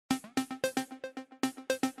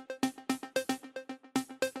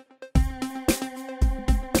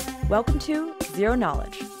Welcome to Zero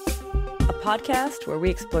Knowledge, a podcast where we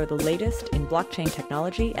explore the latest in blockchain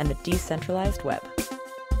technology and the decentralized web.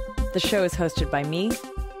 The show is hosted by me,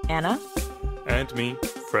 Anna. And me,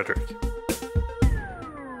 Frederick.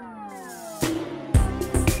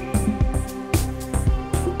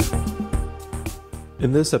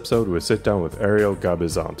 In this episode, we sit down with Ariel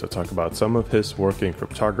Gabizon to talk about some of his work in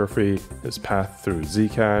cryptography, his path through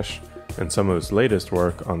Zcash, and some of his latest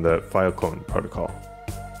work on the Filecoin protocol.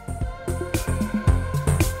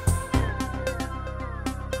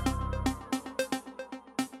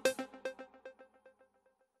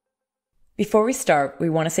 Before we start, we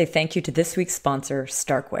want to say thank you to this week's sponsor,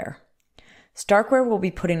 Starkware. Starkware will be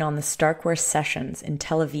putting on the Starkware Sessions in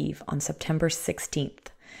Tel Aviv on September 16th.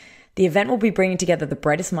 The event will be bringing together the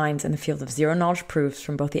brightest minds in the field of zero-knowledge proofs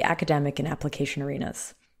from both the academic and application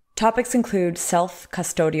arenas. Topics include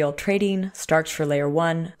self-custodial trading, Starks for Layer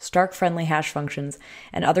 1, Stark-friendly hash functions,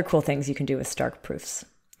 and other cool things you can do with Stark proofs.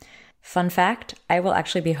 Fun fact, I will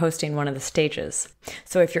actually be hosting one of the stages.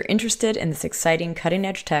 So if you're interested in this exciting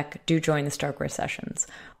cutting-edge tech, do join the Starkware Sessions.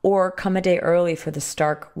 Or come a day early for the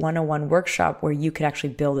Stark 101 workshop where you could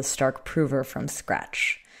actually build a Stark prover from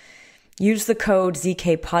scratch. Use the code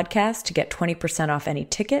ZKPodcast to get 20% off any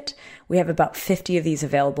ticket. We have about 50 of these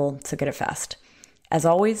available, so get it fast. As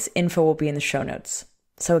always, info will be in the show notes.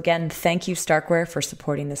 So again, thank you Starkware for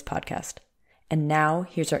supporting this podcast. And now,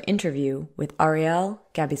 here's our interview with Ariel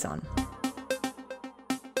Gabizon.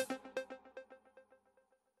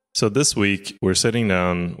 So this week, we're sitting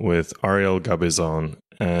down with Ariel Gabizon,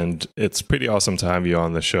 and it's pretty awesome to have you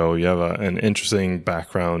on the show. You have an interesting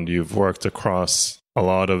background. You've worked across a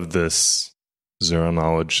lot of this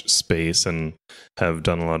zero-knowledge space and have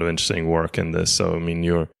done a lot of interesting work in this. So, I mean,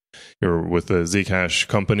 you're with the Zcash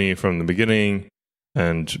company from the beginning,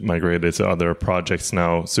 and migrated to other projects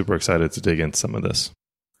now. Super excited to dig into some of this.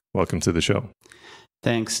 Welcome to the show.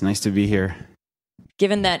 Thanks. Nice to be here.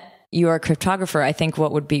 Given that you are a cryptographer, I think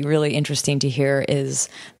what would be really interesting to hear is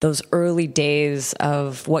those early days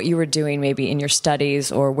of what you were doing maybe in your studies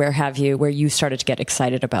or where you started to get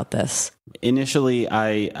excited about this. Initially,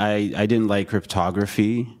 I didn't like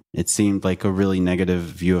cryptography. It seemed like a really negative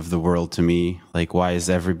view of the world to me. Like, why is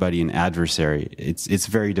everybody an adversary? It's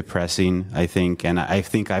very depressing, I think. And I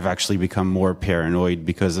think I've actually become more paranoid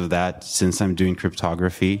because of that since I'm doing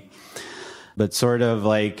cryptography. But sort of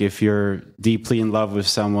like if you're deeply in love with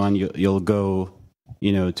someone, you'll go,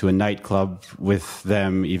 to a nightclub with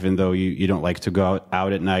them, even though you don't like to go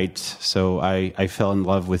out at night. So I fell in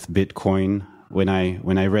love with Bitcoin when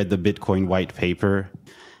I read the Bitcoin white paper.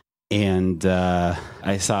 And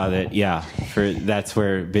I saw that, that's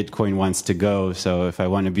where Bitcoin wants to go. So if I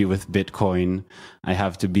want to be with Bitcoin, I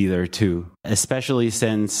have to be there too. Especially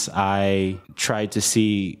since I tried to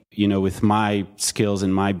see, with my skills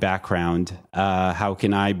and my background, how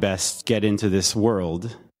can I best get into this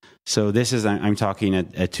world? So I'm talking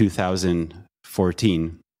at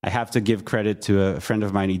 2014. I have to give credit to a friend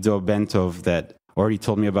of mine, Ido Bentov, that already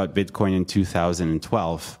told me about Bitcoin in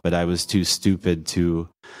 2012, but I was too stupid to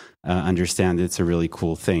understand it's a really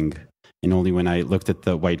cool thing. And only when I looked at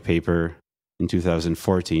the white paper in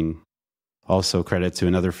 2014, also credit to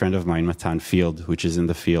another friend of mine, Matan Field, which is in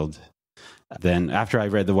the field. Then after I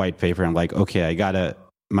read the white paper, I'm like, okay,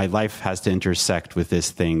 my life has to intersect with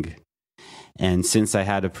this thing. And since I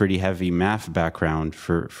had a pretty heavy math background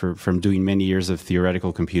from doing many years of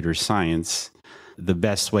theoretical computer science, the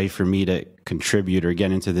best way for me to contribute or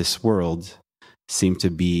get into this world seemed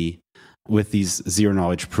to be with these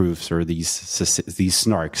zero-knowledge proofs, or these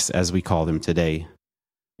SNARKs, as we call them today.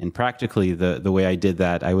 And practically, the way I did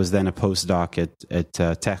that, I was then a postdoc at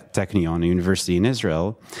Technion, a university in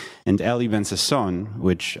Israel. And Eli Ben-Sasson,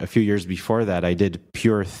 which a few years before that, I did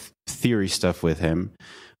pure theory stuff with him,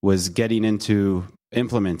 was getting into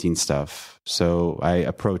implementing stuff. So I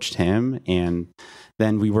approached him, and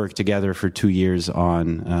then we worked together for 2 years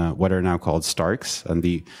on what are now called Starks, and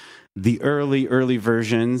the early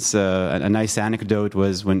versions. A nice anecdote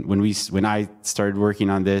was when I started working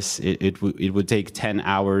on this, it would take 10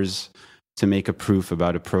 hours to make a proof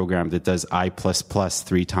about a program that does I++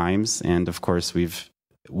 3 times, and of course we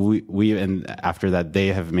and after that they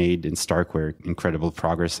have made in Starkware incredible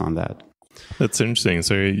progress on that. That's interesting.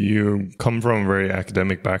 So you come from a very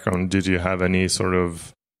academic background. Did you have any sort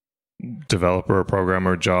of developer or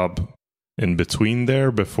programmer job in between there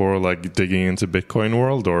before like digging into Bitcoin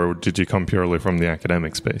world, or did you come purely from the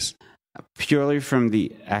academic space? Purely from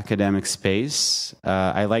the academic space.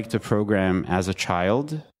 I liked to program as a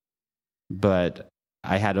child, but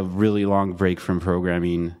I had a really long break from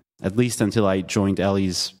programming, at least until I joined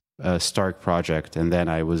Ellie's Stark project, and then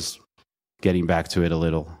I was getting back to it a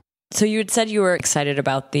little. So you had said you were excited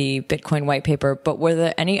about the Bitcoin white paper, but were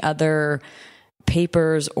there any other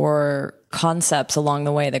papers or concepts along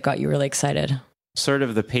the way that got you really excited? Sort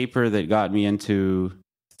of the paper that got me into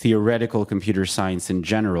theoretical computer science in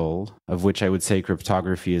general, of which I would say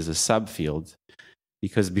cryptography is a subfield.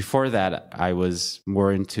 Because before that, I was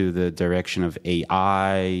more into the direction of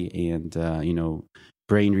AI and,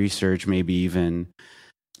 brain research, maybe even.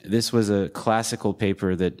 This was a classical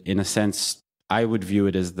paper that, in a sense, I would view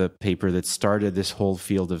it as the paper that started this whole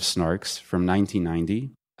field of SNARKs from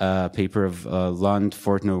 1990, a paper of Lund,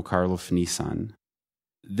 Fortno, Karloff, Nissan.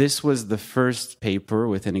 This was the first paper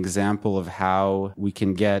with an example of how we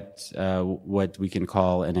can get what we can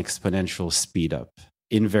call an exponential speed up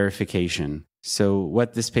in verification. So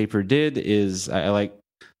what this paper did is,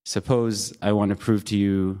 suppose I want to prove to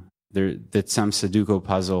you that some Sudoku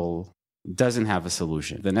puzzle doesn't have a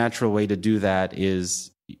solution. The natural way to do that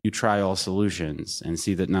is you try all solutions and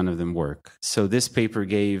see that none of them work. So this paper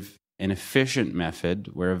gave an efficient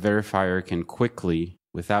method where a verifier can quickly,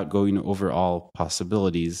 without going over all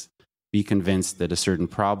possibilities, be convinced that a certain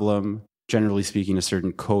problem, generally speaking, a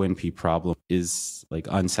certain co-NP problem, is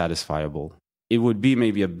unsatisfiable. It would be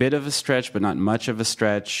maybe a bit of a stretch, but not much of a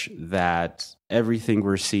stretch, that everything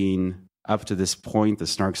we're seeing up to this point, the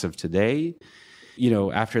SNARKs of today,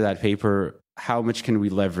 after that paper, how much can we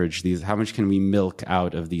leverage these? How much can we milk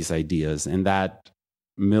out of these ideas? And that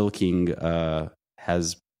milking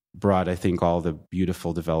has brought, I think, all the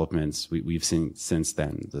beautiful developments we've seen since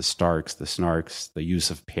then. The STARKs, the SNARKs, the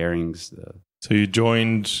use of pairings. So you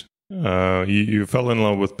joined, you fell in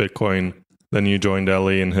love with Bitcoin, then you joined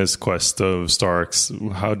Eli in his quest of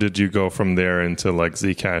STARKs. How did you go from there into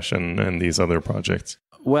Zcash and these other projects?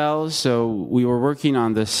 Well, so we were working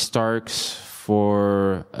on the STARKs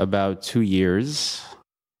for about 2 years.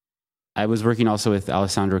 I was working also with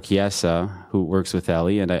Alessandro Chiesa, who works with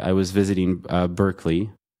Eli, and I was visiting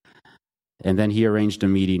Berkeley. And then he arranged a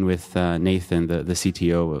meeting with Nathan, the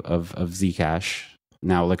CTO of Zcash,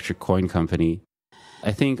 now Electric Coin Company.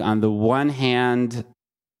 I think on the one hand,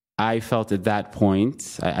 I felt at that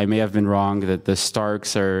point, I may have been wrong, that the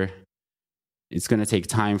STARKs it's going to take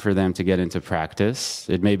time for them to get into practice.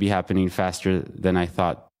 It may be happening faster than I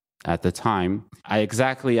thought at the time.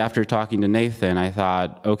 After talking to Nathan, I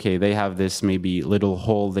thought, okay, they have this maybe little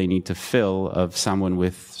hole they need to fill of someone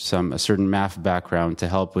with a certain math background to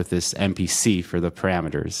help with this MPC for the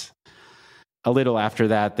parameters. A little after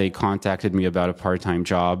that, they contacted me about a part-time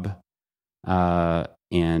job,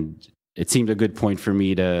 and it seemed a good point for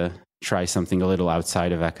me to try something a little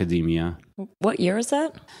outside of academia. What year is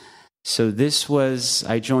that? So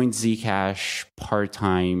I joined Zcash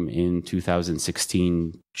part-time in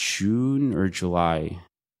 2016, June or July.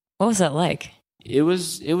 What was that like? It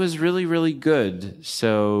was really, really good.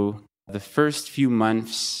 So the first few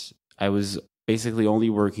months, I was basically only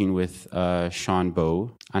working with Sean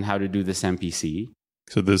Bowe on how to do this MPC.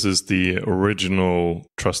 So this is the original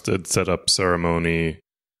trusted setup ceremony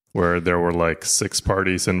where there were 6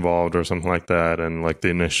 parties involved or something like that, and the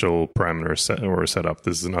initial parameters were set up.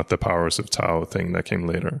 This is not the powers of Tau thing that came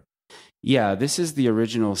later. Yeah, this is the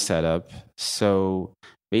original setup. So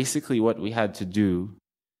basically what we had to do,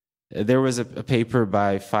 there was a paper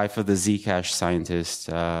by 5 of the Zcash scientists,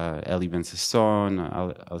 Eli Ben-Sasson,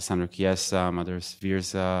 Alessandro Chiesa, Madhur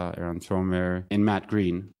Svirza, Aaron Tromer, and Matt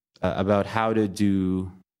Green, about how to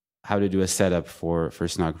do a setup for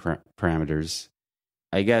SNARK parameters.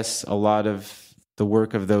 I guess a lot of the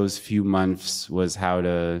work of those few months was how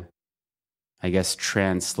to,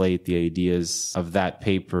 translate the ideas of that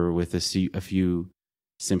paper with a few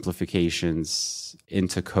simplifications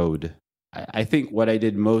into code. I think what I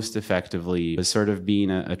did most effectively was sort of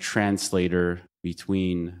being a translator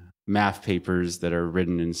between math papers that are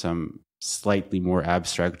written in some slightly more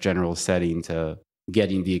abstract general setting to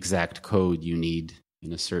getting the exact code you need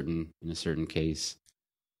in a certain case.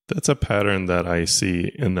 That's a pattern that I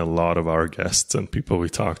see in a lot of our guests and people we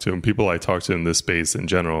talk to, and people I talk to in this space in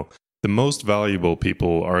general. The most valuable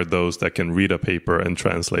people are those that can read a paper and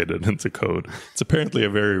translate it into code. It's apparently a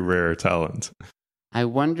very rare talent. I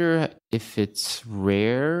wonder if it's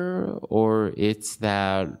rare or it's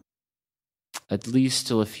that at least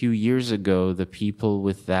till a few years ago, the people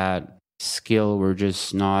with that skill were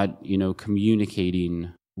just not,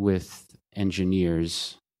 communicating with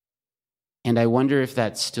engineers. And I wonder if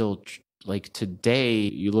that's still, today,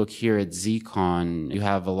 you look here at ZCon, you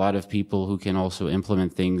have a lot of people who can also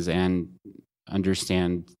implement things and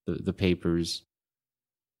understand the papers.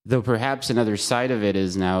 Though perhaps another side of it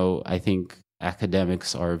is now, I think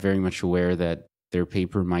academics are very much aware that their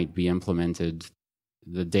paper might be implemented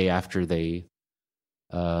the day after they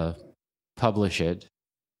publish it.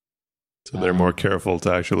 So they're more careful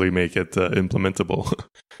to actually make it implementable.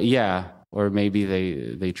 Yeah, or maybe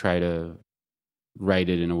they try to write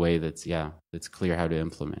it in a way that's clear how to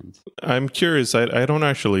implement. I'm curious. I don't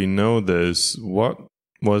actually know this. What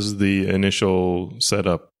was the initial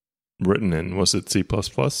setup written in? Was it C++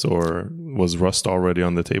 or was Rust already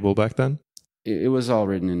on the table back then? It was all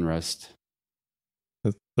written in Rust.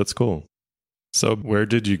 That's cool. So where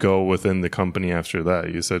did you go within the company after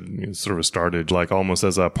that? You said you sort of started like almost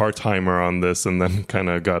as a part-timer on this and then kind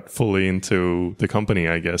of got fully into the company,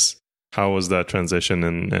 I guess. How was that transition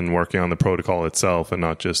and working on the protocol itself and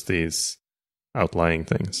not just these outlying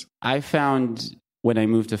things? I found when I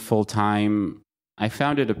moved to full-time, I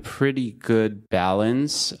found it a pretty good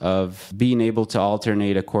balance of being able to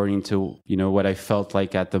alternate according to, what I felt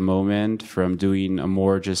like at the moment, from doing a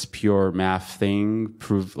more just pure math thing,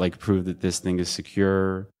 prove that this thing is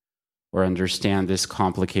secure or understand this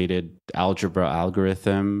complicated algebra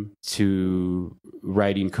algorithm, to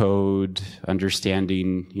writing code,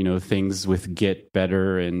 understanding, things with Git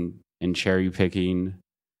better and cherry picking.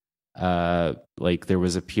 There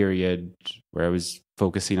was a period where I was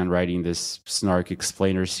focusing on writing this SNARK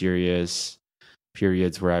explainer series,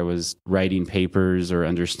 periods where I was writing papers or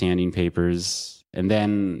understanding papers. And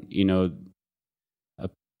then, a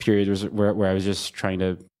period where I was just trying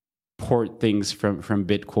to port things from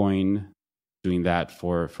Bitcoin, doing that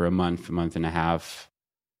for a month and a half.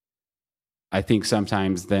 I think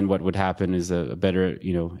sometimes then what would happen is a better,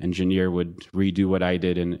 engineer would redo what I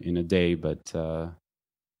did in a day. But so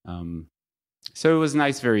it was a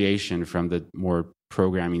nice variation from the more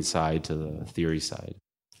programming side to the theory side.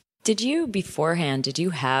 Did you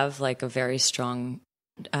have like a very strong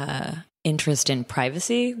interest in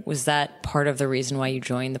privacy? Was that part of the reason why you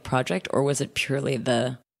joined the project, or was it purely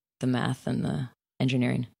the math and the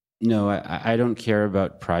engineering? No, I don't care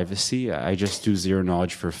about privacy. I just do zero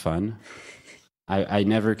knowledge for fun. I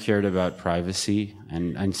never cared about privacy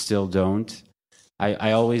and still don't.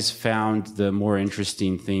 I always found the more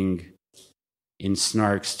interesting thing in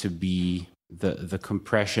SNARKs to be the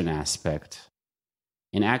compression aspect.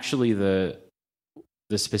 And actually the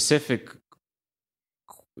specific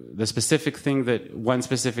thing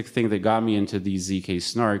that got me into these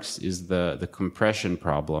zkSNARKs is the compression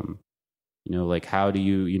problem. Like how do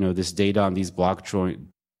you, this data on these block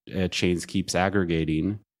chains keeps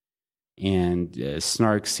aggregating, and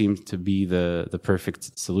SNARK seems to be the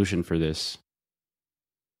perfect solution for this.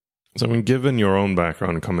 So, given your own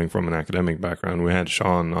background, coming from an academic background, we had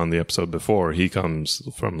Sean on the episode before. He comes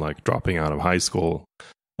from like dropping out of high school.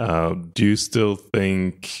 Do you still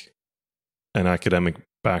think an academic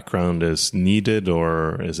background is needed,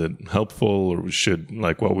 or is it helpful, or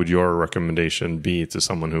what would your recommendation be to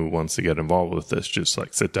someone who wants to get involved with this? Just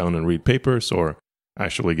like sit down and read papers, or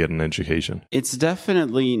actually get an education? It's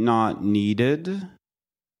definitely not needed.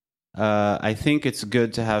 I think it's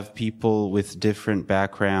good to have people with different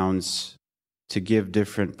backgrounds to give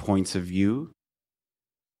different points of view.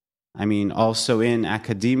 I mean, also in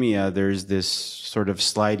academia, there's this sort of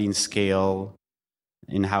sliding scale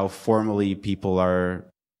in how formally people are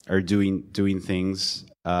doing things.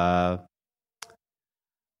 I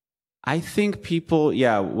think people,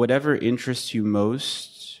 whatever interests you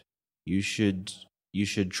most, you should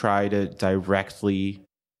try to directly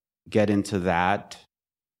get into that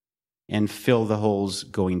and fill the holes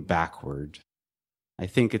going backward. I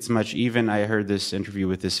think it's even I heard this interview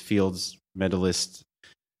with this Fields medalist,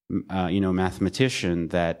 mathematician,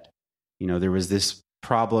 that, there was this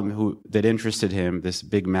problem that interested him, this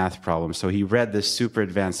big math problem. So he read this super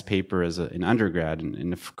advanced paper as an undergrad,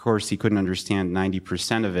 and of course he couldn't understand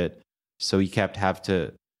 90% of it. So he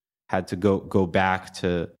had to go back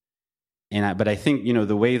to. But I think,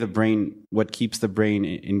 the way what keeps the brain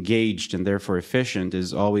engaged and therefore efficient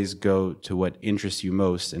is always go to what interests you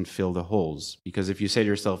most and fill the holes. Because if you say to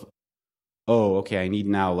yourself, oh, okay, I need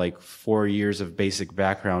now like 4 years of basic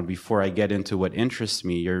background before I get into what interests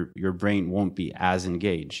me, your brain won't be as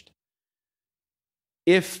engaged.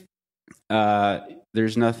 If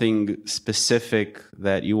there's nothing specific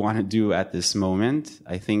that you want to do at this moment,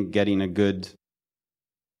 I think getting a good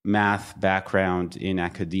math background in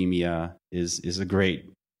academia is a great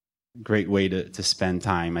way to spend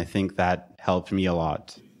time. I think that helped me a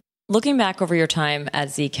lot. Looking back over your time at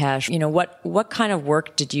Zcash, what kind of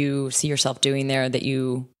work did you see yourself doing there that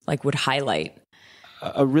you would highlight?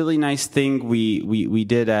 A really nice thing we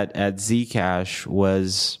did at Zcash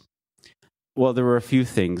was, well, there were a few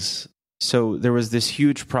things. So there was this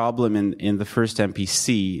huge problem in the first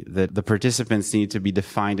MPC that the participants need to be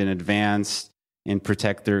defined in advance and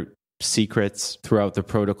protect their secrets throughout the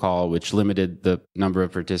protocol, which limited the number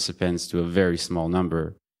of participants to a very small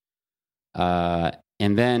number.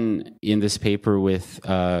 And then in this paper with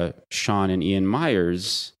Sean and Ian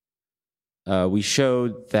Myers, we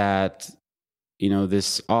showed that,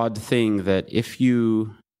 this odd thing that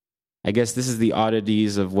I guess this is the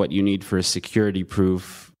oddities of what you need for a security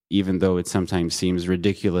proof, even though it sometimes seems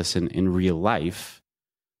ridiculous in real life.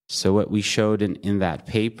 So what we showed in that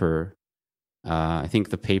paper, I think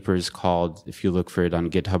the paper is called, if you look for it on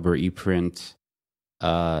GitHub or ePrint,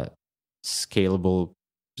 Scalable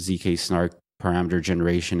zkSNARK Parameter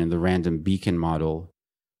Generation in the Random Beacon Model.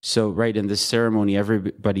 So right in this ceremony,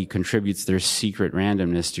 everybody contributes their secret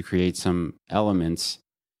randomness to create some elements.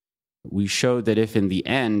 We showed that if in the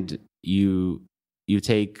end you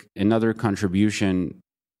take another contribution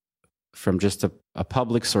from just a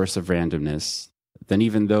public source of randomness, then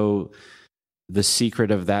even though the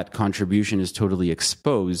secret of that contribution is totally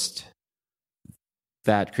exposed,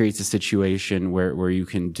 that creates a situation where you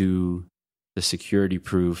can do the security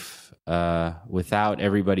proof without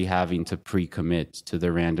everybody having to pre-commit to the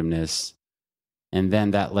randomness. And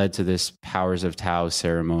then that led to this Powers of Tau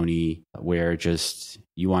ceremony where just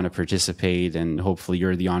you want to participate and hopefully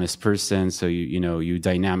you're the honest person. So you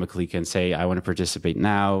dynamically can say, I want to participate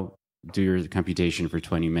now, do your computation for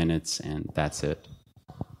 20 minutes, and that's it.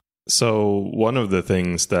 So one of the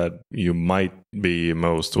things that you might be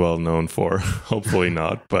most well known for, hopefully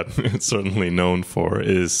not, but it's certainly known for,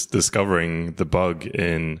 is discovering the bug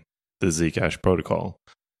in the Zcash protocol.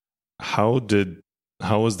 How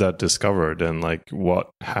was that discovered, and what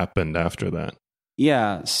happened after that?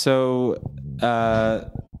 Yeah, so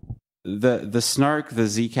the SNARK, the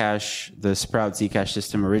Zcash, the Sprout Zcash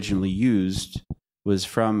system originally used was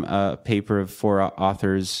from a paper of 4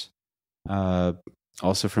 authors,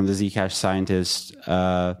 also from the Zcash scientist,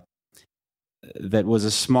 that was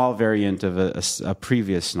a small variant of a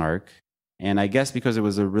previous SNARK. And I guess because it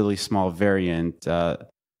was a really small variant, that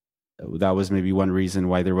was maybe one reason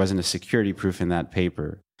why there wasn't a security proof in that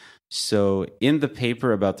paper. So in the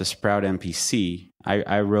paper about the Sprout MPC,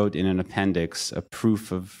 I wrote in an appendix a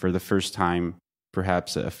proof of, for the first time,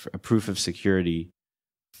 perhaps a proof of security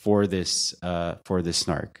for this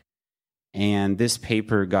SNARK. And this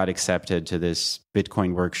paper got accepted to this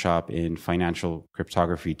Bitcoin workshop in Financial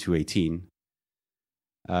Cryptography 218.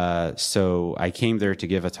 So I came there to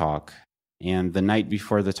give a talk. And the night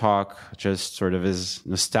before the talk, just sort of as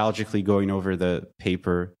nostalgically going over the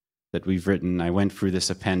paper that we've written, I went through this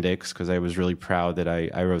appendix because I was really proud that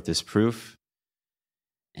I wrote this proof.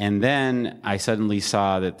 And then I suddenly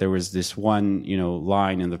saw that there was this one,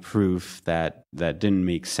 line in the proof that didn't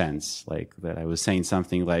make sense. Like that I was saying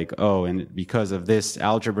something like, oh, and because of this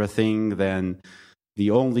algebra thing, then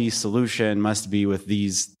the only solution must be with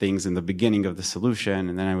these things in the beginning of the solution.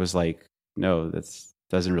 And then I was like, no, that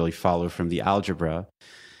doesn't really follow from the algebra.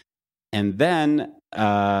 And then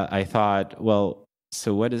I thought, well,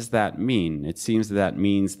 so what does that mean? It seems that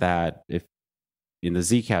means that if in the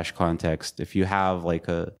Zcash context, if you have like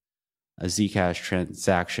a Zcash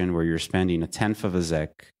transaction where you're spending 1/10 of a ZEC,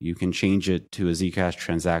 you can change it to a Zcash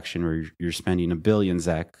transaction where you're spending 1 billion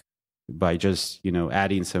ZEC by just,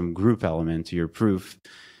 adding some group element to your proof,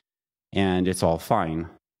 and it's all fine.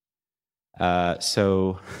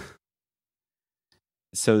 So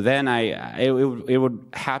then it would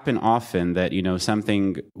happen often that,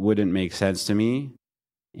 something wouldn't make sense to me.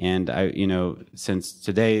 And since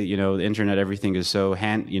today, the internet, everything is so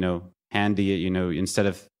handy, instead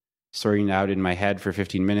of sorting it out in my head for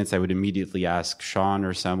 15 minutes, I would immediately ask Sean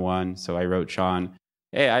or someone. So I wrote Sean,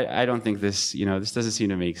 hey, I don't think this, this doesn't seem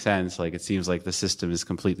to make sense. Like, it seems like the system is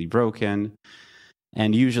completely broken.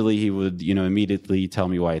 And usually he would, immediately tell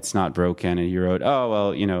me why it's not broken. And he wrote, oh,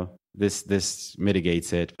 well, this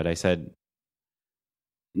mitigates it. But I said,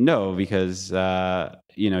 no, because,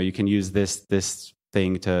 you can use this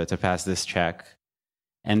thing to pass this check.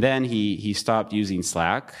 And then he stopped using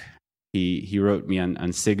Slack. He wrote me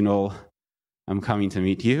on Signal, I'm coming to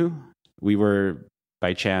meet you. We were,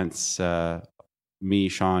 by chance, me,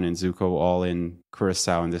 Sean, and Zooko all in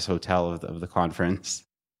Curacao in this hotel of the conference.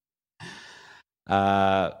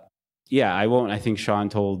 I think Sean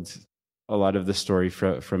told a lot of the story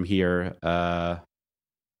from here.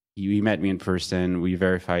 He met me in person. We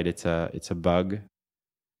verified it's a bug.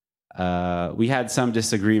 We had some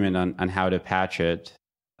disagreement on how to patch it,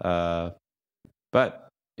 but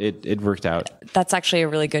it worked out. That's actually a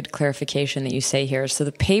really good clarification that you say here. So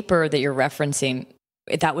the paper that you're referencing,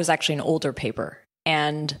 that was actually an older paper,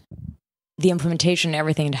 and the implementation and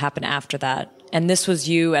everything had happened after that. And this was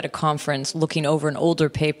you at a conference looking over an older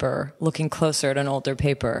paper, looking closer at an older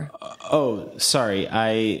paper. Oh,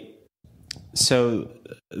 sorry. So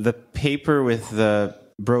the paper with the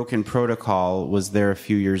broken protocol was there a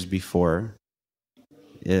few years before.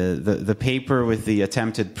 The paper with the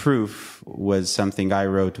attempted proof was something I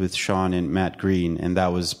wrote with Sean and Matt Green, and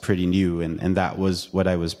that was pretty new, and that was what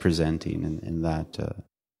I was presenting in that.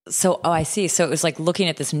 I see. So it was like looking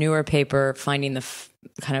at this newer paper, finding the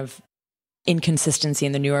kind of inconsistency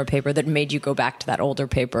in the newer paper that made you go back to that older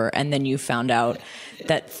paper, and then you found out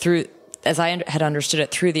that through, as I had understood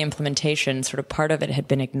it, through the implementation, sort of part of it had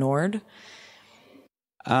been ignored.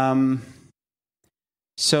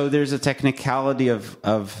 So there's a technicality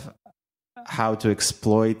of how to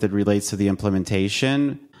exploit that relates to the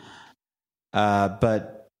implementation,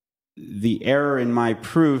 but the error in my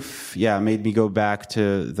proof, made me go back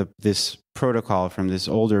to this protocol from this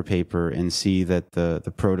older paper and see that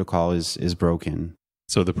the protocol is broken.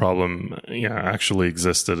 So the problem, actually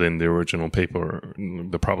existed in the original paper.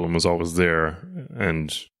 The problem was always there,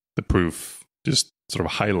 and the proof just sort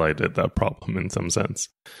of highlighted that problem in some sense.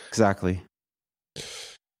 Exactly.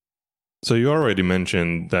 So you already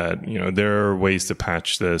mentioned that, there are ways to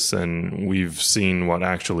patch this, and we've seen what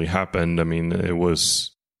actually happened. I mean,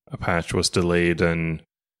 a patch was delayed, and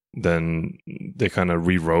then they kind of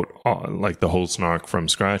rewrote like the whole snark from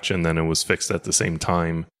scratch, and then it was fixed at the same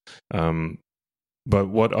time. But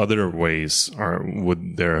what other ways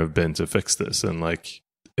would there have been to fix this? And like,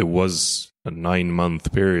 it was a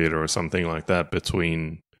 9-month period or something like that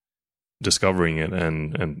between discovering it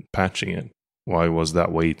and patching it. Why was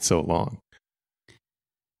that wait so long?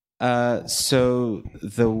 So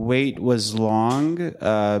the wait was long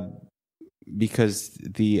because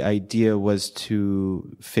the idea was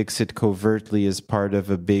to fix it covertly as part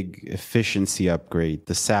of a big efficiency upgrade,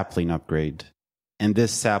 the sapling upgrade. And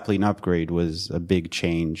this sapling upgrade was a big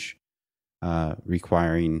change,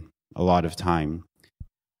 requiring a lot of time.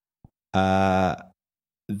 The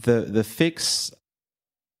fix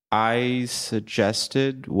I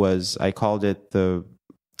suggested was, I called it the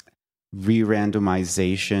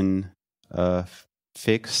re-randomization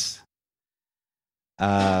fix.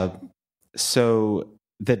 So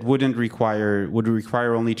that would require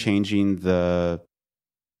only changing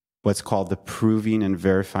what's called the proving and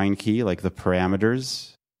verifying key, like the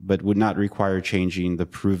parameters, but would not require changing the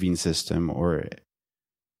proving system,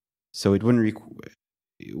 so it wouldn't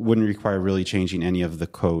require really changing any of the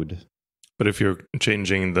code. But if you're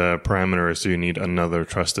changing the parameters, do you need another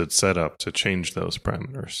trusted setup to change those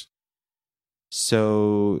parameters?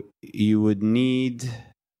 So you would need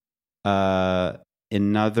more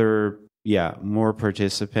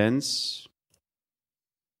participants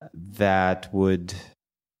that would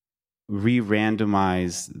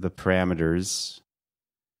re-randomize the parameters.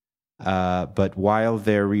 But while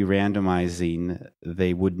they're re-randomizing,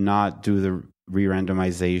 they would not do the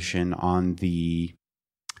re-randomization on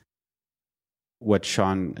what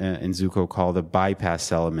Sean and Zooko call the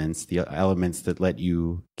bypass elements, the elements that let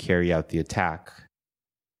you carry out the attack.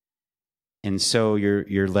 And so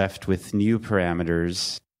you're left with new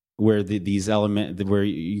parameters where these elements where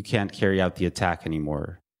you can't carry out the attack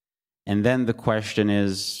anymore. And then the question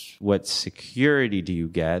is, what security do you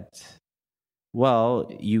get?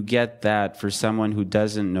 Well, you get that for someone who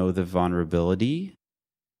doesn't know the vulnerability,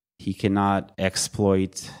 he cannot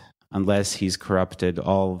exploit unless he's corrupted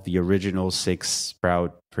all the original 6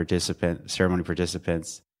 Sprout ceremony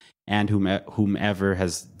participants and whomever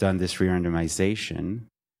has done this re-randomization.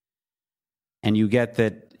 And you get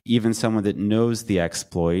that even someone that knows the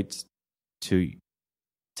exploit to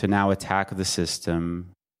now attack the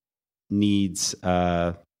system needs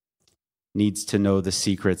to know the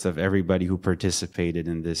secrets of everybody who participated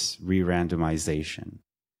in this re-randomization.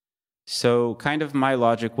 So kind of my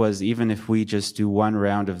logic was, even if we just do one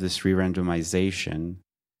round of this re-randomization,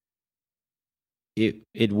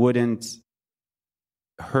 it wouldn't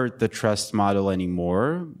hurt the trust model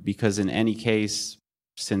anymore, because in any case,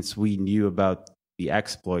 since we knew about the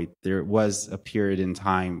exploit, there was a period in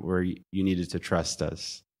time where you needed to trust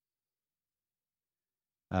us.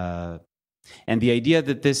 And the idea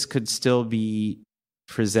that this could still be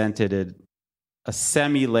presented at a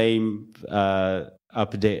semi-lame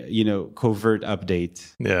update, covert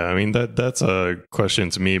update. Yeah, I mean, that's a question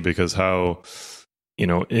to me, because how,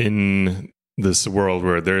 in this world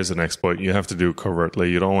where there is an exploit, you have to do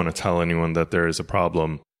covertly. You don't want to tell anyone that there is a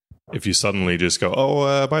problem. If you suddenly just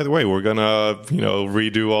go, by the way, we're gonna,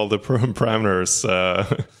 redo all the parameters,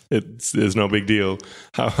 it's no big deal.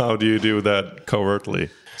 How do you do that covertly?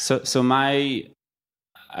 So I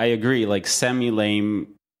agree. Like,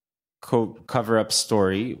 semi-lame cover-up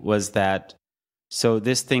story was that. So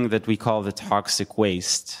this thing that we call the toxic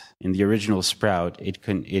waste in the original Sprout,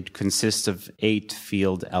 it consists of 8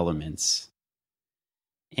 field elements.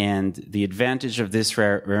 And the advantage of this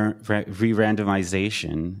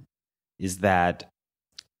re-randomization is that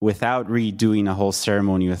without redoing a whole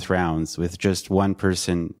ceremony with rounds, with just one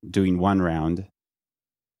person doing one round,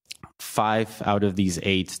 5 out of these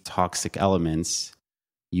 8 toxic elements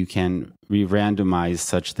you can re-randomize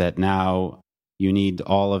such that now you need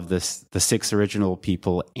all of the 6 original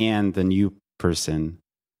people and the new person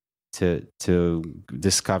to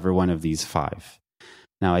discover one of these 5.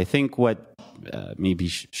 Now, I think what maybe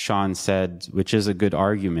Sean said, which is a good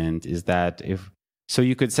argument, is that so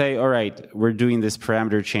you could say, all right, we're doing this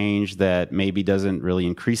parameter change that maybe doesn't really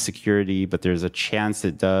increase security, but there's a chance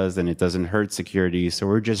it does, and it doesn't hurt security, so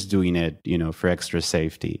we're just doing it, for extra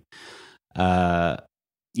safety. I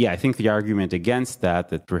think the argument against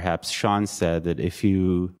that perhaps Sean said, that if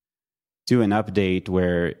you do an update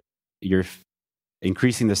where you're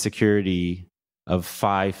increasing the security of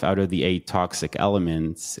 5 out of the 8 toxic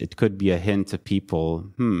elements, it could be a hint to people,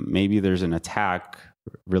 maybe there's an attack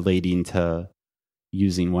relating to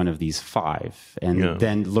using one of these 5. And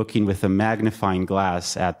then looking with a magnifying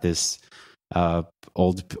glass at this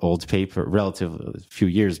old paper, relative few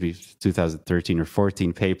years, 2013 or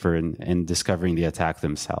 14 paper, and discovering the attack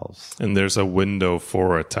themselves. And there's a window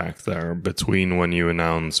for attack there between when you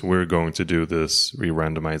announce we're going to do this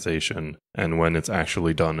re-randomization and when it's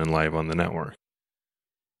actually done and live on the network.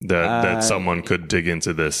 That someone could dig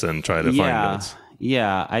into this and try to find it.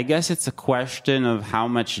 Yeah, I guess it's a question of how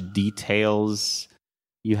much details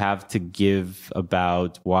you have to give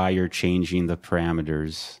about why you're changing the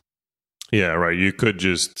parameters. Yeah, right. You could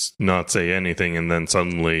just not say anything, and then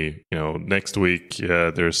suddenly, next week,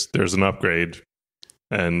 there's an upgrade,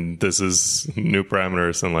 and this is new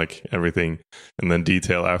parameters and like everything, and then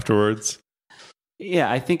detail afterwards.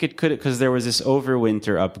 Yeah, I think it could, because there was this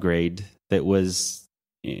overwinter upgrade that was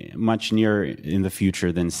much nearer in the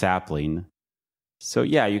future than Sapling. So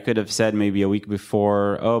yeah, you could have said maybe a week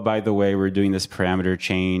before, oh, by the way, we're doing this parameter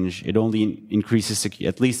change. It only increases,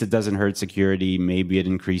 at least it doesn't hurt security. Maybe it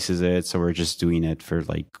increases it. So we're just doing it for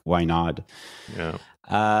why not? Yeah.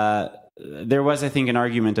 There was, I think, an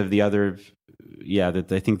argument of the other,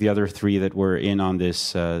 that I think the other 3 that were in on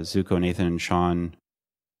this, Zooko, Nathan, and Sean,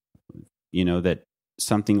 that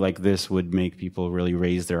something like this would make people really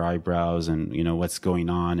raise their eyebrows and, what's going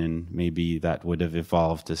on. And maybe that would have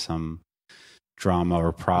evolved to some drama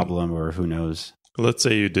or problem, or who knows. Let's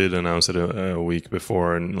say you did announce it a week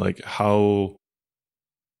before, and how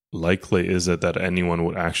likely is it that anyone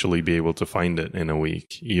would actually be able to find it in a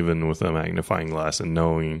week, even with a magnifying glass and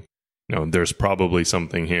knowing, there's probably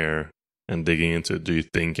something here, and digging into it? Do you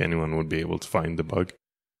think anyone would be able to find the bug?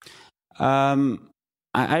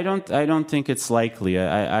 I don't think it's likely.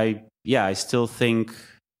 I still think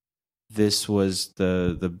this was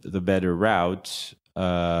the better route.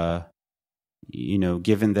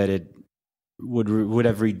 Given that it would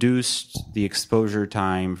have reduced the exposure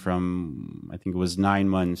time from, I think it was 9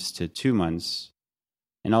 months to 2 months.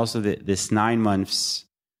 And also this 9 months,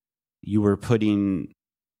 you were putting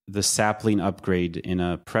the Sapling upgrade in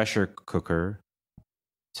a pressure cooker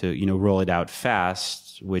to, roll it out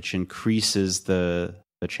fast, which increases the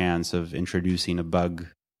chance of introducing a bug,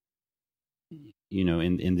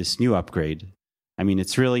 in this new upgrade. I mean,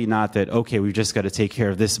 it's really not that, okay, we've just got to take care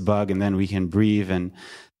of this bug and then we can breathe. And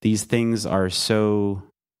these things are so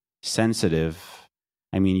sensitive.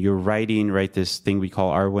 I mean, you're writing, this thing we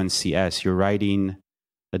call R1CS. You're writing,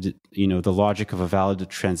 the logic of a valid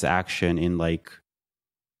transaction in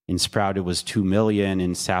Sprout, it was 2 million.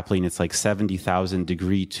 In Sapling, it's 70,000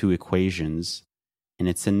 degree 2 equations. And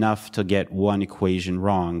it's enough to get one equation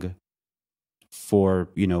wrong for,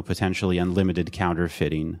 potentially unlimited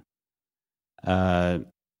counterfeiting.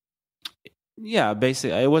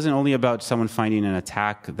 Basically, it wasn't only about someone finding an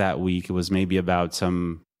attack that week. It was maybe about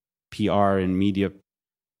some PR and media.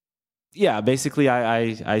 Yeah, basically,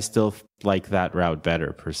 I still like that route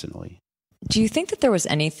better, personally. Do you think that there was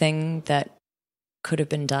anything that could have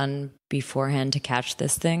been done beforehand to catch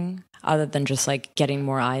this thing, other than just getting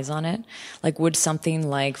more eyes on it? Would something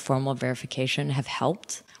like formal verification have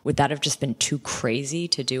helped? Would that have just been too crazy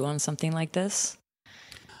to do on something like this?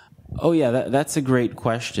 Oh yeah, that's a great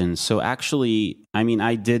question. So actually, I mean,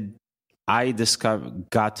 I got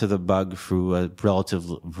to the bug through a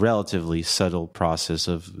relatively subtle process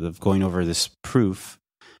of going over this proof,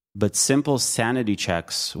 but simple sanity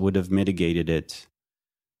checks would have mitigated it.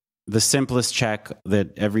 The simplest check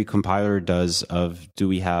that every compiler does of, do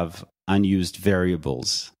we have unused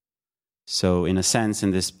variables? So in a sense,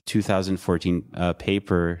 in this 2014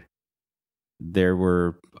 paper, there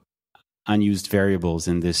were unused variables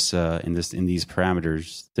in these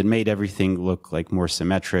parameters that made everything look like more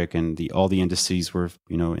symmetric, and all the indices were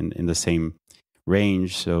in the same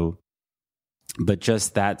range. So, but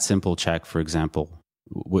just that simple check, for example,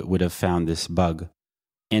 would have found this bug.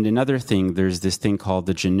 And another thing, there's this thing called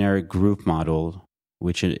the generic group model,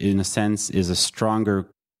 which in a sense is a stronger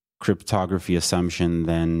cryptography assumption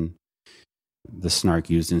than the SNARK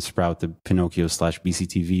used in Sprout, the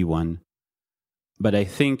Pinocchio/BCTV one. But I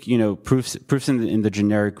think, proofs in the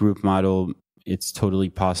generic group model, it's totally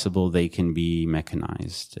possible they can be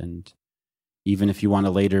mechanized. And even if you want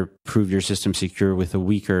to later prove your system secure with a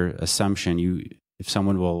weaker assumption, if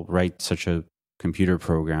someone will write such a computer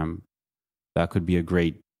program, that could be a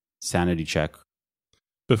great sanity check.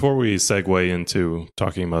 Before we segue into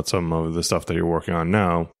talking about some of the stuff that you're working on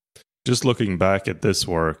now, just looking back at this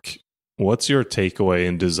work, what's your takeaway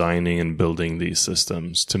in designing and building these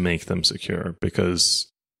systems to make them secure? Because,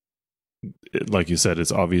 like you said,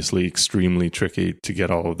 it's obviously extremely tricky to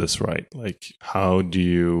get all of this right. Like,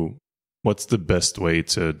 what's the best way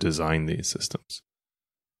to design these systems?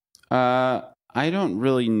 I don't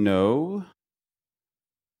really know.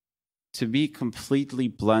 To be completely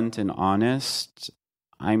blunt and honest,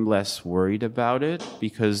 I'm less worried about it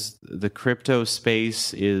because the crypto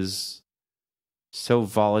space is so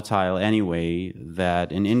volatile anyway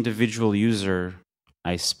that an individual user,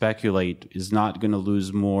 I speculate, is not going to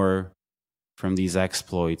lose more from these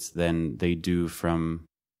exploits than they do from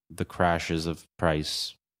the crashes of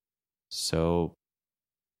price. So,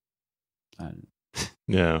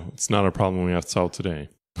 Yeah, it's not a problem we have to solve today.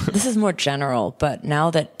 This is more general, but now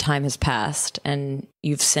that time has passed and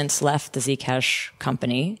you've since left the Zcash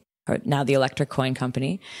company, or now the Electric Coin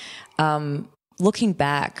company, looking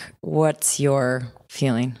back, what's your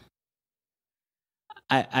feeling?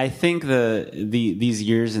 I think these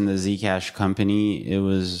years in the Zcash company, it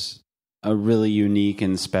was a really unique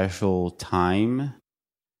and special time.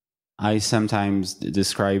 I sometimes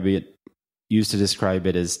used to describe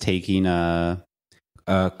it as taking a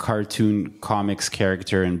cartoon comics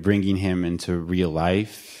character and bringing him into real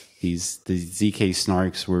life. The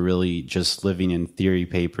zkSNARKs were really just living in theory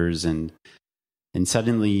papers, and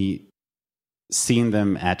suddenly seeing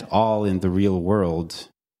them at all in the real world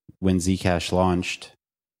when Zcash launched,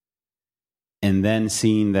 and then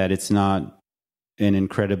seeing that it's not an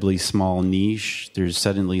incredibly small niche. There's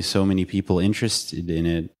suddenly so many people interested in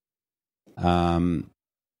it.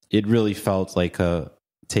 It really felt like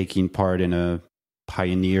taking part in a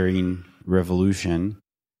pioneering revolution.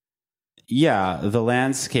 Yeah, the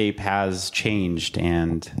landscape has changed,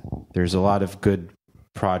 and there's a lot of good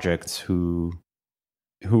projects who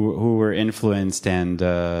were influenced, and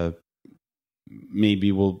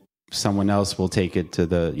maybe someone else will take it to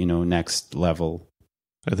the next level.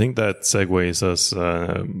 I think that segues us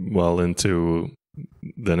well into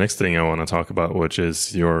the next thing I want to talk about, which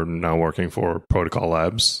is you're now working for Protocol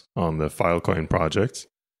Labs on the Filecoin project,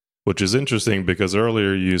 which is interesting because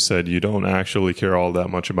earlier you said you don't actually care all that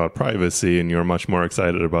much about privacy and you're much more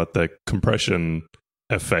excited about the compression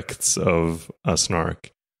effects of a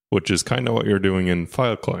SNARK, which is kind of what you're doing in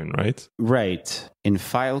Filecoin, right? Right. In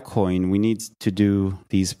Filecoin, we need to do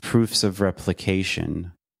these proofs of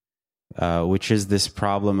replication, which is this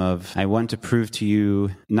problem of, I want to prove to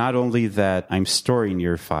you not only that I'm storing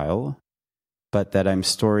your file, but that I'm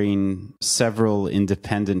storing several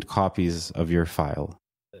independent copies of your file,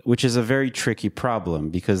 which is a very tricky problem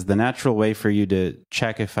because the natural way for you to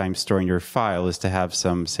check if I'm storing your file is to have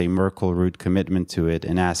some, say, Merkle root commitment to it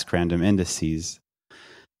and ask random indices.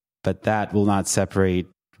 But that will not separate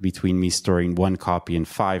between me storing 1 copy and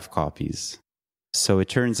 5 copies. So it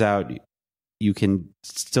turns out you can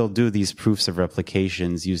still do these proofs of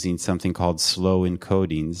replications using something called slow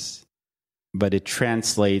encodings, but it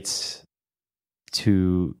translates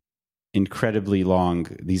to incredibly long,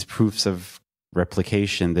 these proofs of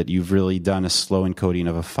replication that you've really done a slow encoding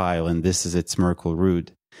of a file, and this is its Merkle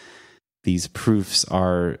root. These proofs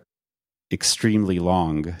are extremely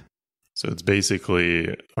long. So it's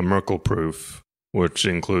basically a Merkle proof, which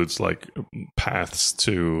includes like paths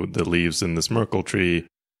to the leaves in this Merkle tree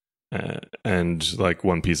and like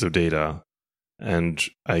one piece of data. And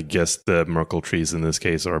I guess the Merkle trees in this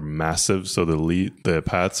case are massive, so the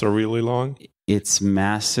paths are really long. It's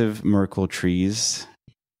massive Merkle trees,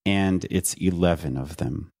 and it's 11 of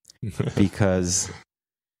them. Because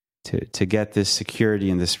to get this security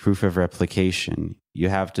and this proof of replication, you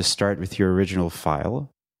have to start with your original file,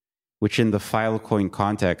 which in the Filecoin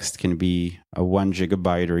context can be a 1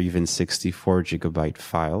 gigabyte or even 64 gigabyte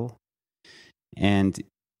file. And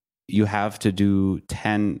you have to do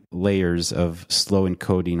 10 layers of slow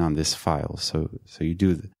encoding on this file. So you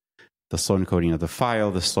do the slow encoding of the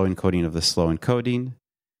file, the slow encoding of the slow encoding.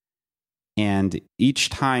 And each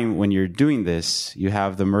time when you're doing this, you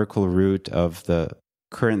have the Merkle root of the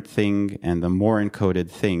current thing and the more encoded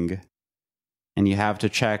thing. And you have to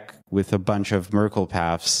check with a bunch of Merkle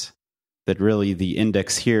paths that really the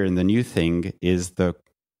index here in the new thing is the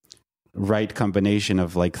right combination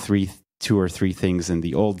of like two or three things in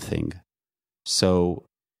the old thing. So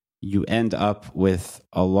you end up with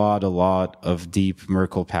a lot of deep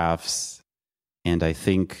Merkle paths, and I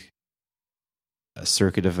think a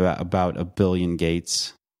circuit of about 1 billion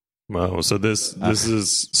gates. Wow. So this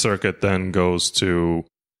is circuit then goes to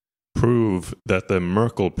prove that the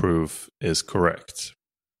Merkle proof is correct.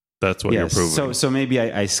 That's what you're proving. So maybe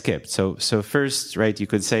I skipped. So first, right, you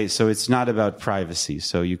could say, so it's not about privacy.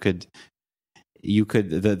 So you could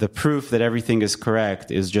the proof that everything is correct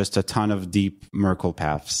is just a ton of deep Merkle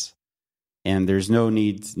paths. And there's no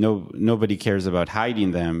need, nobody cares about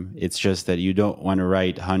hiding them. It's just that you don't want to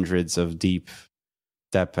write hundreds of deep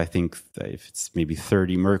depth, I think if it's maybe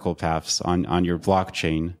 30 Merkle paths on your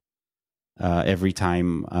blockchain every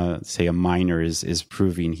time, say, a miner is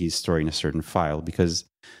proving he's storing a certain file. Because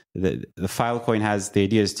the Filecoin has, the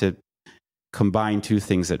idea is to combine two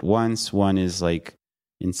things at once. One is like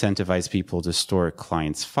incentivize people to store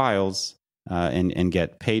clients' files and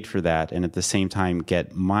get paid for that, and at the same time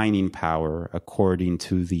get mining power according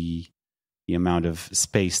to the amount of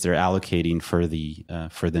space they're allocating for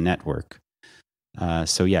the network.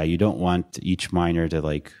 So yeah, you don't want each miner to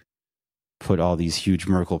like put all these huge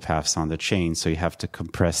Merkle paths on the chain, so you have to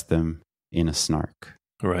compress them in a snark.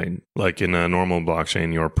 Right. Like in a normal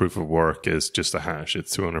blockchain, your proof of work is just a hash.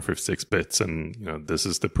 It's 256 bits, and this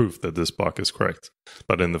is the proof that this block is correct.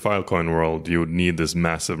 But in the Filecoin world, you would need this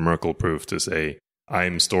massive Merkle proof to say,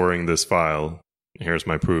 I'm storing this file. Here's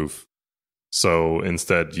my proof. So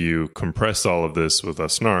instead, you compress all of this with a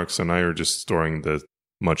snark. So now you're just storing the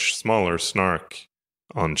much smaller snark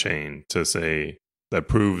on chain to say that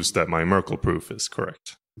proves that my Merkle proof is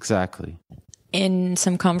correct. Exactly. In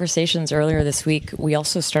some conversations earlier this week, we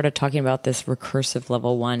also started talking about this recursive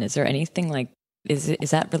level 1. Is there anything like, is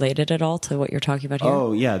that related at all to what you're talking about here?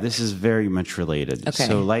 Oh, yeah, this is very much related. Okay.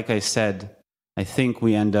 So like I said, I think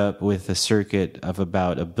we end up with a circuit of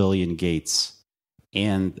about 1 billion gates.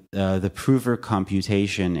 And the prover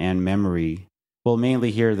computation and memory, well,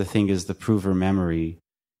 mainly here the thing is the prover memory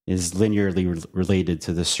is linearly related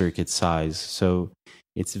to the circuit size. So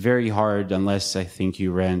it's very hard, unless I think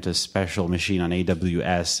you rent a special machine on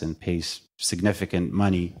AWS and pay significant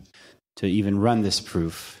money to even run this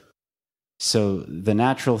proof. So the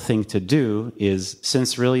natural thing to do is,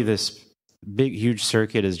 since really this big, huge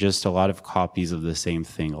circuit is just a lot of copies of the same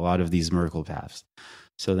thing, a lot of these Merkle paths.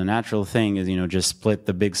 So the natural thing is, just split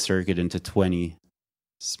the big circuit into 20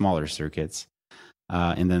 smaller circuits.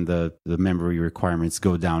 And then the memory requirements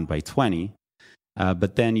go down by 20.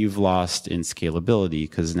 But then you've lost in scalability,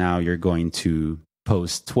 because now you're going to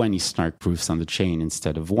post 20 snark proofs on the chain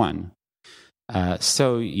instead of one.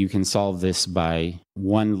 So you can solve this by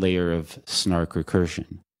one layer of snark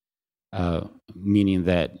recursion, meaning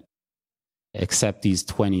that except these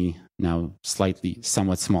 20 now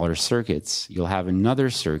somewhat smaller circuits, you'll have another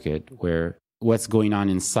circuit where what's going on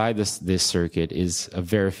inside this circuit is a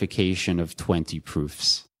verification of 20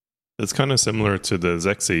 proofs. It's kind of similar to the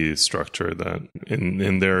ZKSNARK structure, that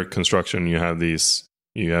in their construction you have the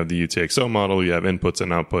UTXO model, you have inputs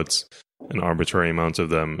and outputs, an arbitrary amount of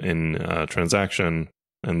them in a transaction,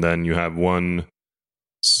 and then you have one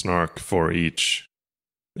snark for each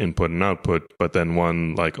input and output, but then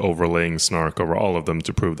one like overlaying snark over all of them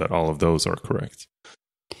to prove that all of those are correct.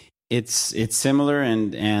 It's similar,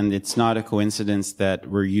 and it's not a coincidence that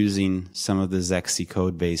we're using some of the ZKSNARK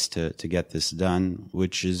code base to get this done,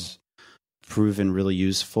 which is proven really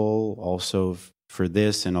useful also for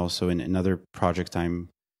this, and also in another project I'm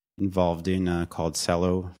involved in called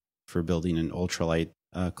Cello, for building an ultralight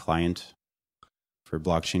client for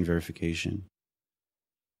blockchain verification.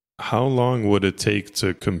 How long would it take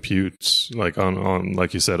to compute, like on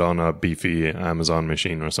like you said, on a beefy Amazon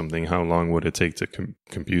machine or something? How long would it take to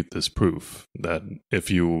compute this proof, that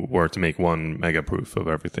if you were to make one mega proof of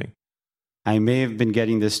everything? I may have been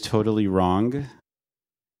getting this totally wrong.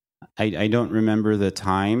 I don't remember the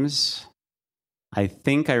times. I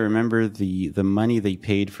think I remember the money they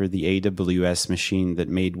paid for the AWS machine that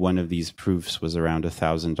made one of these proofs was around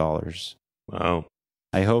 $1,000. Wow.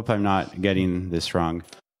 I hope I'm not getting this wrong.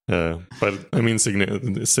 But I mean,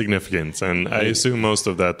 significant. And I assume most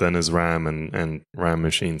of that then is RAM, and RAM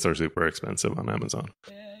machines are super expensive on Amazon.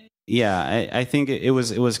 Yeah, I think it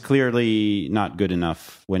was clearly not good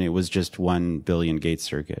enough when it was just 1 billion gate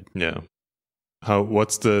circuit. Yeah.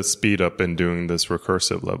 What's the speed up in doing this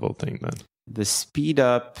recursive level thing then? The speed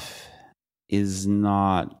up is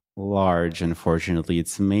not large, unfortunately.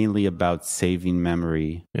 It's mainly about saving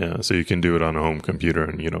memory. Yeah, so you can do it on a home computer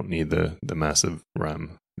and you don't need the massive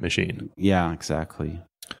RAM machine. Yeah, exactly.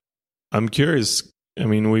 I'm curious. I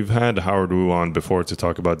mean, we've had Howard Wu on before to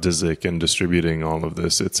talk about DZIC and distributing all of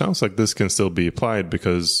this. It sounds like this can still be applied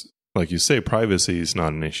because, like you say, privacy is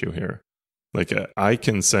not an issue here. Like, I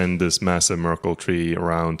can send this massive Merkle tree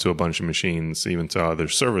around to a bunch of machines, even to other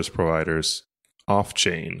service providers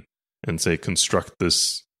off-chain, and say, construct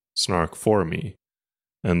this snark for me,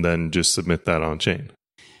 and then just submit that on-chain.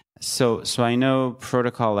 So I know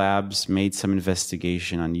Protocol Labs made some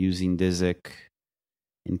investigation on using DZIC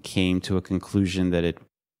and came to a conclusion that it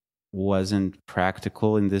wasn't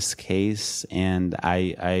practical in this case, and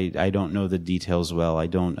I don't know the details well. I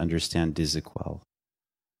don't understand DZIC well.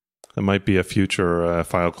 That might be a future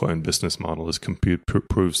Filecoin business model, is compute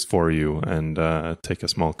proofs for you and take a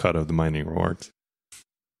small cut of the mining rewards.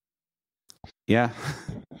 Yeah.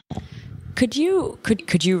 Could you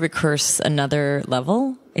recurse another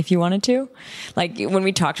level if you wanted to? Like when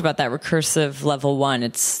we talked about that recursive level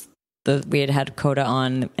 1, we had Coda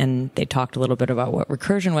on and they talked a little bit about what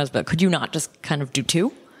recursion was, but could you not just kind of do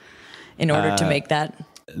 2 in order to make that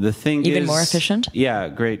the thing even more efficient? Yeah,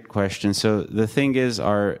 great question. So the thing is,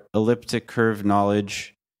 our elliptic curve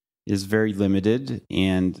knowledge is very limited,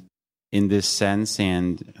 and in this sense,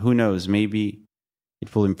 and who knows, maybe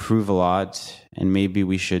it will improve a lot, and maybe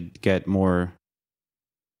we should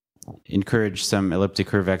encourage some elliptic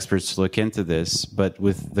curve experts to look into this. But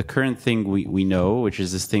with the current thing we know, which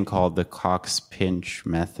is this thing called the Cox-Pinch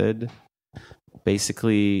method,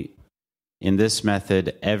 basically in this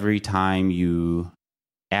method, every time you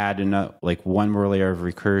add one more layer of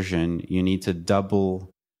recursion, you need to double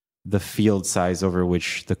the field size over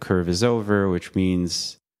which the curve is over, which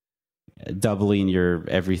means doubling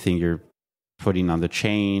everything you're putting on the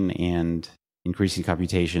chain and increasing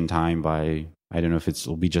computation time by, I don't know if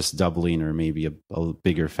will be just doubling or maybe a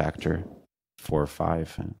bigger factor, 4 or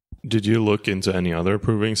 5. Did you look into any other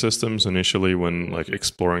proving systems initially when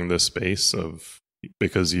exploring this space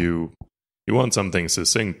because you want something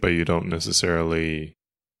succinct, but you don't necessarily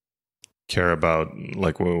care about,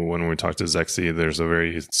 like when we talk to Zexy, there's a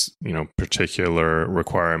very particular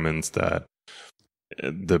requirements that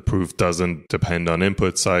the proof doesn't depend on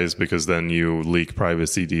input size because then you leak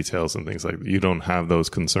privacy details and things like that. You don't have those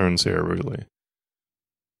concerns here, really.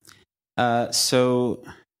 So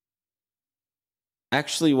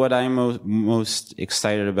actually what I'm most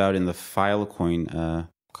excited about in the Filecoin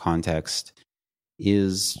context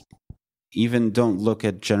is even don't look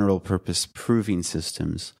at general purpose proving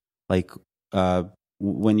systems. Like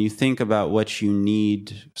when you think about what you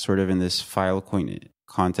need sort of in this Filecoin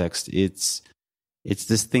context, it's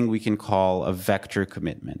this thing we can call a vector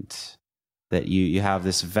commitment, that you have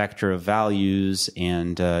this vector of values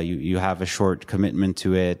and you have a short commitment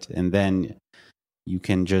to it, and then you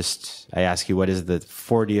can I ask you, what is the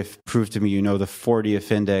 40th, prove to me the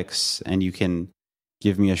 40th index, and you can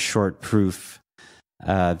give me a short proof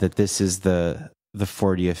that this is the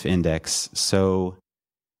 40th index. So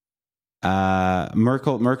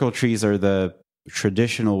Merkle trees are the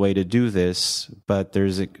traditional way to do this, but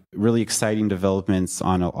there's really exciting developments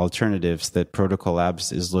on alternatives that Protocol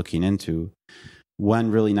Labs is looking into.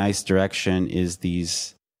 One really nice direction is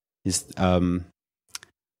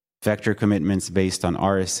vector commitments based on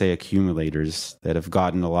RSA accumulators that have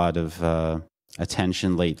gotten a lot of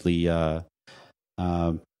attention lately in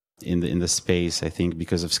the space, I think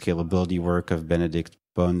because of scalability work of Benedict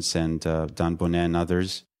Bunz and Dan Bonnet and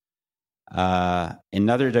others.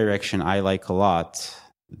 Another direction I like a lot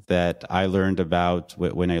that I learned about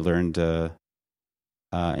when I learned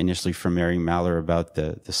initially from Mary Maller about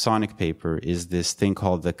the Sonic paper is this thing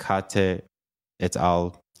called the Kate et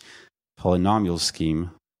al. Polynomial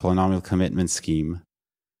commitment scheme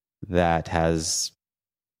that has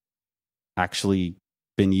actually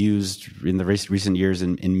been used in the recent years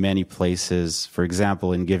in many places, for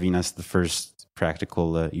example, in giving us the first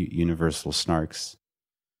practical universal SNARKs.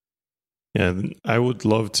 Yeah, I would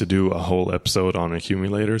love to do a whole episode on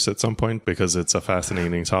accumulators at some point because it's a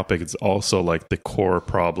fascinating topic. It's also like the core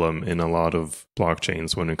problem in a lot of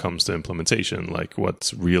blockchains when it comes to implementation. Like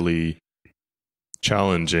what's really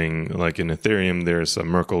challenging, like in Ethereum, there's a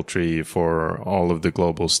Merkle tree for all of the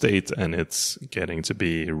global state and it's getting to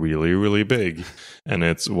be really, really big. And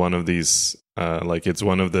it's one of these, it's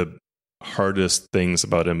one of the hardest things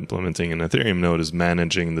about implementing an Ethereum node is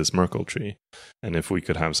managing this Merkle tree. And if we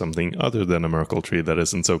could have something other than a Merkle tree that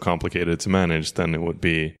isn't so complicated to manage, then it would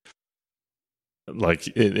be like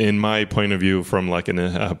in my point of view, from like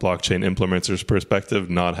a blockchain implementer's perspective,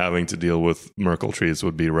 not having to deal with Merkle trees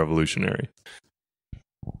would be revolutionary.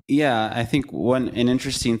 Yeah, I think an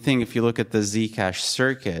interesting thing, if you look at the Zcash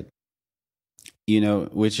circuit,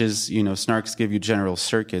 which is, SNARKs give you general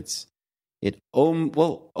circuits. It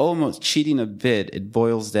almost cheating a bit. It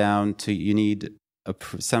boils down to you need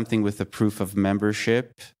something with a proof of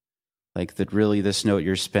membership, like that really this note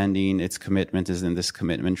you're spending, its commitment is in this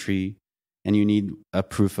commitment tree. And you need a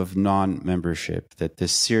proof of non-membership, that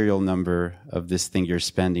this serial number of this thing you're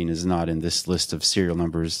spending is not in this list of serial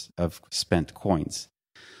numbers of spent coins.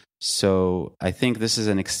 So I think this is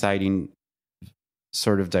an exciting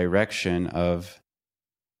sort of direction of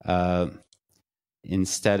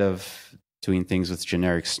instead of doing things with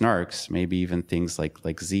generic SNARKs, maybe even things like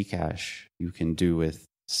Zcash you can do with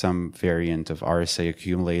some variant of RSA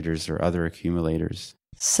accumulators or other accumulators.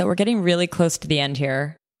 So we're getting really close to the end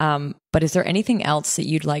here. But is there anything else that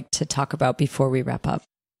you'd like to talk about before we wrap up?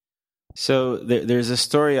 So there's a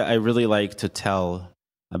story I really like to tell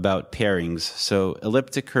about pairings. So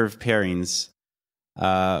elliptic curve pairings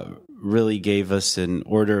really gave us an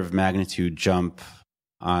order of magnitude jump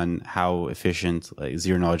on how efficient like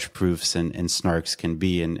zero-knowledge proofs and SNARKs can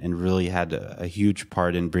be, and really had a huge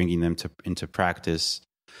part in bringing them into practice.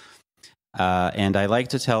 And I like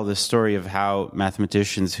to tell the story of how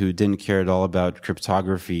mathematicians who didn't care at all about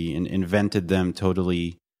cryptography and invented them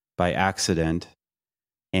totally by accident.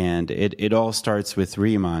 And it all starts with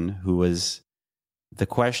Riemann, who was the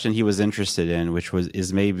question he was interested in, which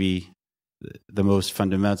is maybe the most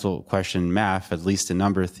fundamental question in math, at least in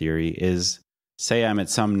number theory, is say I'm at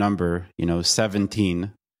some number,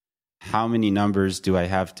 17. How many numbers do I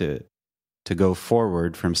have to go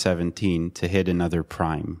forward from 17 to hit another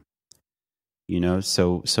prime?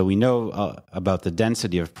 So we know about the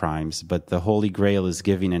density of primes, but the Holy Grail is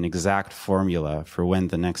giving an exact formula for when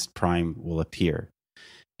the next prime will appear.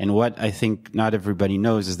 And what I think not everybody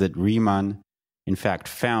knows is that Riemann, in fact,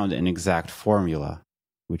 found an exact formula,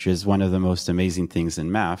 which is one of the most amazing things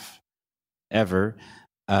in math ever.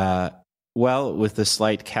 Well, with the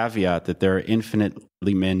slight caveat that there are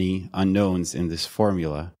infinitely many unknowns in this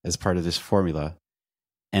formula, as part of this formula.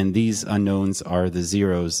 And these unknowns are the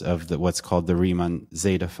zeros of what's called the Riemann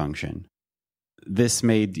zeta function. This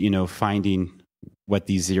made, finding what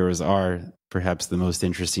these zeros are perhaps the most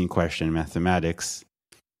interesting question in mathematics.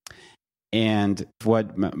 And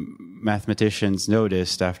what mathematicians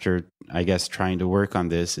noticed after, I guess, trying to work on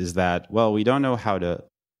this is that, well, we don't know how to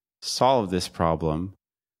solve this problem,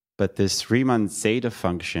 but this Riemann zeta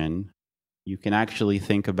function, you can actually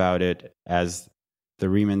think about it as the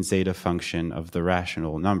Riemann zeta function of the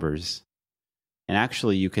rational numbers. And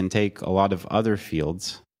actually, you can take a lot of other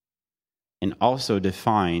fields and also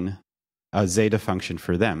define a zeta function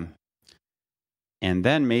for them. And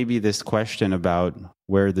then maybe this question about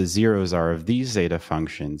where the zeros are of these zeta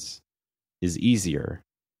functions is easier.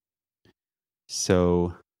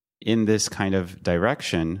 So in this kind of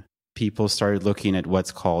direction, people started looking at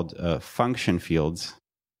what's called function fields,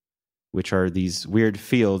 which are these weird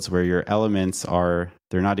fields where your elements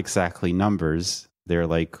they're not exactly numbers. They're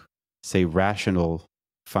like, say, rational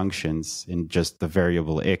functions in just the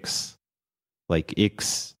variable x. Like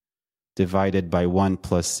x divided by 1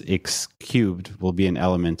 plus x cubed will be an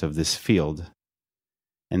element of this field.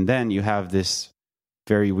 And then you have this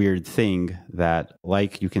very weird thing that,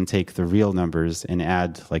 like, you can take the real numbers and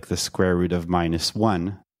add like the square root of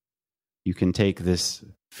 -1. You can take this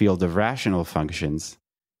field of rational functions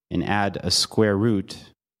and add a square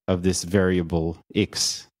root of this variable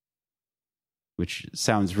x, which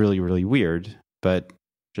sounds really, really weird, but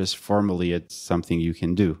just formally it's something you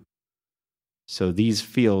can do. So these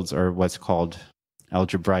fields are what's called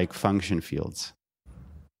algebraic function fields.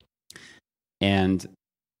 And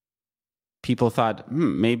people thought,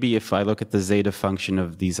 maybe if I look at the zeta function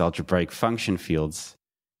of these algebraic function fields,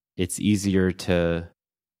 it's easier to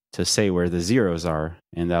say where the zeros are,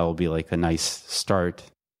 and that will be like a nice start.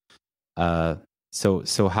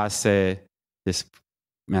 So Hasse, this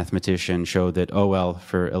mathematician, showed that,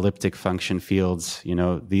 for elliptic function fields,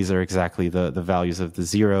 these are exactly the values of the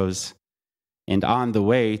zeros. And on the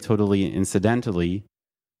way, totally incidentally,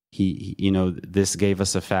 this gave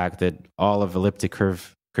us a fact that all of elliptic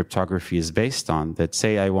curve cryptography is based on, that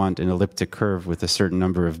say I want an elliptic curve with a certain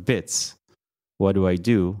number of bits. What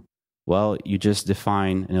do? Well, you just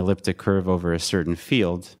define an elliptic curve over a certain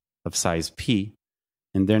field of size p,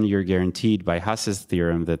 and then you're guaranteed by Hasse's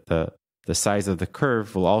theorem that the size of the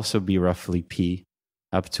curve will also be roughly p,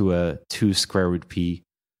 up to a 2 square root p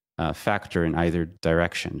factor in either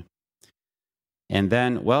direction. And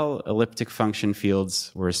then, well, elliptic function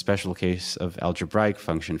fields were a special case of algebraic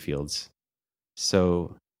function fields.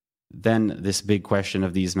 So then this big question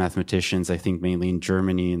of these mathematicians, I think mainly in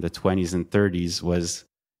Germany in the 20s and 30s, was,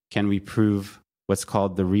 can we prove what's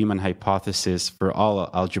called the Riemann hypothesis for all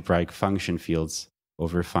algebraic function fields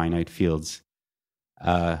over finite fields?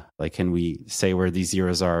 Like, can we say where these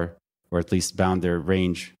zeros are, or at least bound their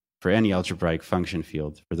range for any algebraic function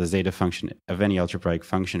field, for the zeta function of any algebraic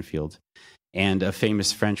function field? And a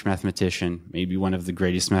famous French mathematician, maybe one of the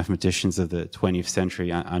greatest mathematicians of the 20th century,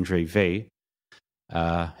 André Weil,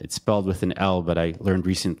 it's spelled with an L, but I learned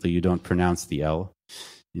recently you don't pronounce the L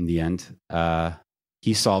in the end.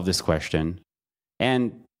 He solved this question.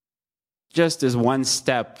 And just as one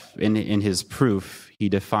step in his proof, he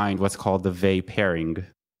defined what's called the Weil pairing,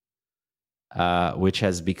 which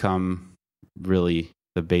has become really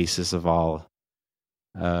the basis of all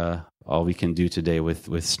we can do today with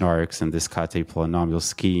SNARKs and this Kate polynomial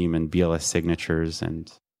scheme and BLS signatures.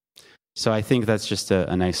 And so I think that's just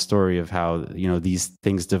a nice story of how, these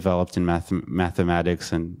things developed in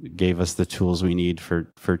mathematics and gave us the tools we need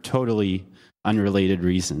for totally unrelated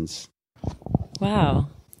reasons. Wow.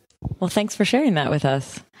 Well, thanks for sharing that with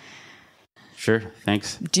us. Sure.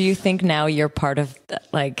 Thanks. Do you think now you're part of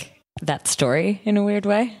that story in a weird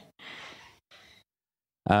way?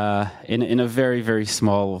 In a very, very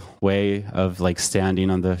small way of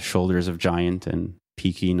standing on the shoulders of giant and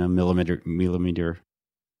peaking a millimeter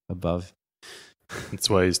above. That's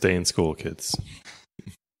why you stay in school, kids.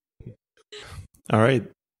 All right.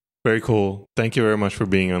 Very cool. Thank you very much for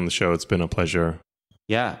being on the show. It's been a pleasure.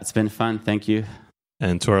 Yeah, it's been fun. Thank you.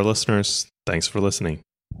 And to our listeners, thanks for listening.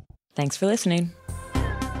 Thanks for listening.